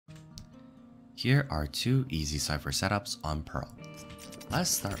Here are two easy Cypher setups on Pearl.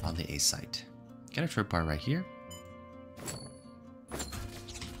 Let's start on the A site. Get a tripwire right here.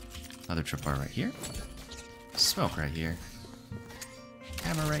 Another tripwire right here. Smoke right here.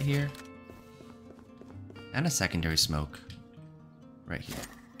 Camera right here. And a secondary smoke right here.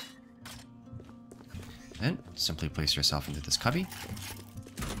 Then simply place yourself into this cubby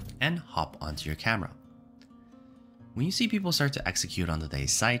and hop onto your camera. When you see people start to execute on the A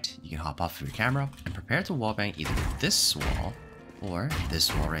site, you can hop off of your camera and prepare to wallbang either this wall or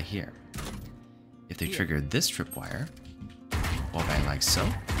this wall right here. If they trigger this tripwire, wallbang like so.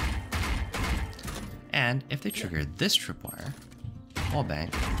 And if they trigger this tripwire,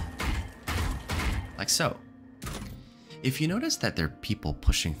 wallbang like so. If you notice that there are people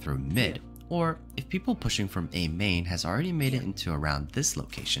pushing through mid, or if people pushing from A main has already made it into around this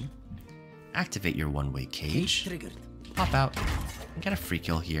location, activate your one-way cage, pop out, and get a free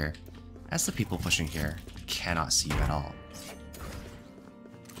kill here, as the people pushing here cannot see you at all.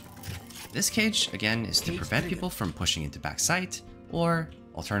 This cage, again, is to prevent people from pushing into backside, or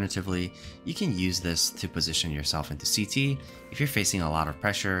alternatively, you can use this to position yourself into CT if you're facing a lot of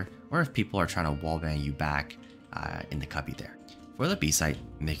pressure, or if people are trying to wallbang you back in the cubby there. For the B site,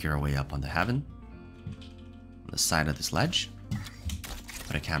 make your way up on the heaven, on the side of this ledge,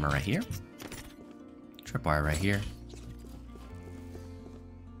 put a camera right here, tripwire right here,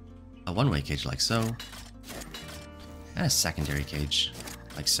 a one-way cage like so, and a secondary cage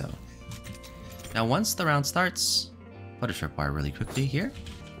like so. Now once the round starts, put a tripwire really quickly here,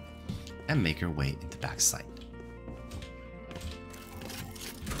 and make your way into backside.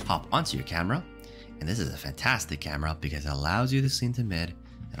 Hop onto your camera, and this is a fantastic camera because it allows you to see into mid,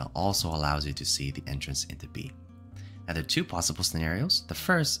 and it also allows you to see the entrance into B. Now there are two possible scenarios. The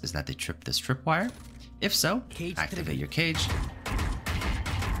first is that they trip this tripwire. If so, activate your cage,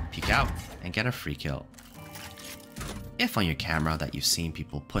 peek out, and get a free kill. If on your camera that you've seen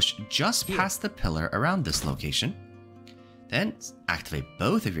people push just past the pillar around this location, then activate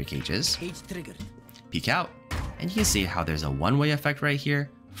both of your cages, peek out, and you can see how there's a one-way effect right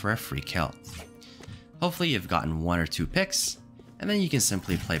here for a free kill. Hopefully you've gotten one or two picks, and then you can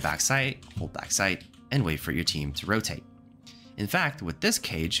simply play backside, hold backside, and wait for your team to rotate. In fact, with this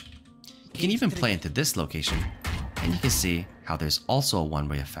cage, you can even play into this location, and you can see how there's also a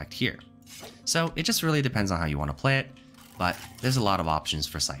one-way effect here. So it just really depends on how you want to play it, but there's a lot of options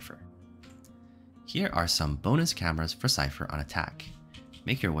for Cypher. Here are some bonus cameras for Cypher on attack.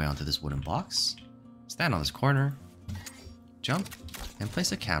 Make your way onto this wooden box, stand on this corner, jump, and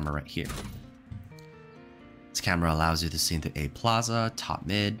place a camera right here. This camera allows you to see into A plaza, top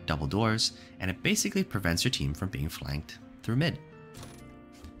mid, double doors, and it basically prevents your team from being flanked through mid.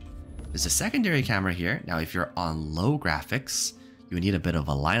 There's a secondary camera here. Now if you're on low graphics, you would need a bit of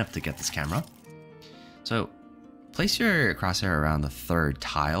a lineup to get this camera. So place your crosshair around the third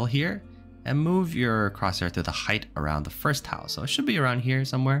tile here, and move your crosshair to the height around the first tile. So it should be around here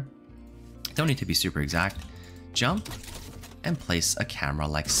somewhere. Don't need to be super exact. Jump and place a camera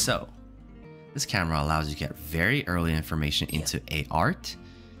like so. This camera allows you to get very early information into A art,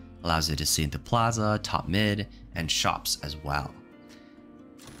 allows you to see into plaza, top mid, and shops as well.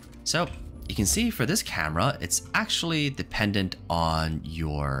 So you can see for this camera, it's actually dependent on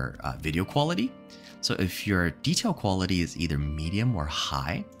your video quality. So if your detail quality is either medium or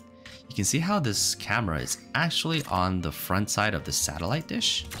high, you can see how this camera is actually on the front side of the satellite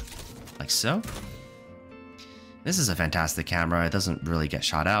dish, like so. This is a fantastic camera. It doesn't really get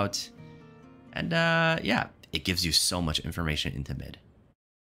shot out. And yeah, it gives you so much information into mid.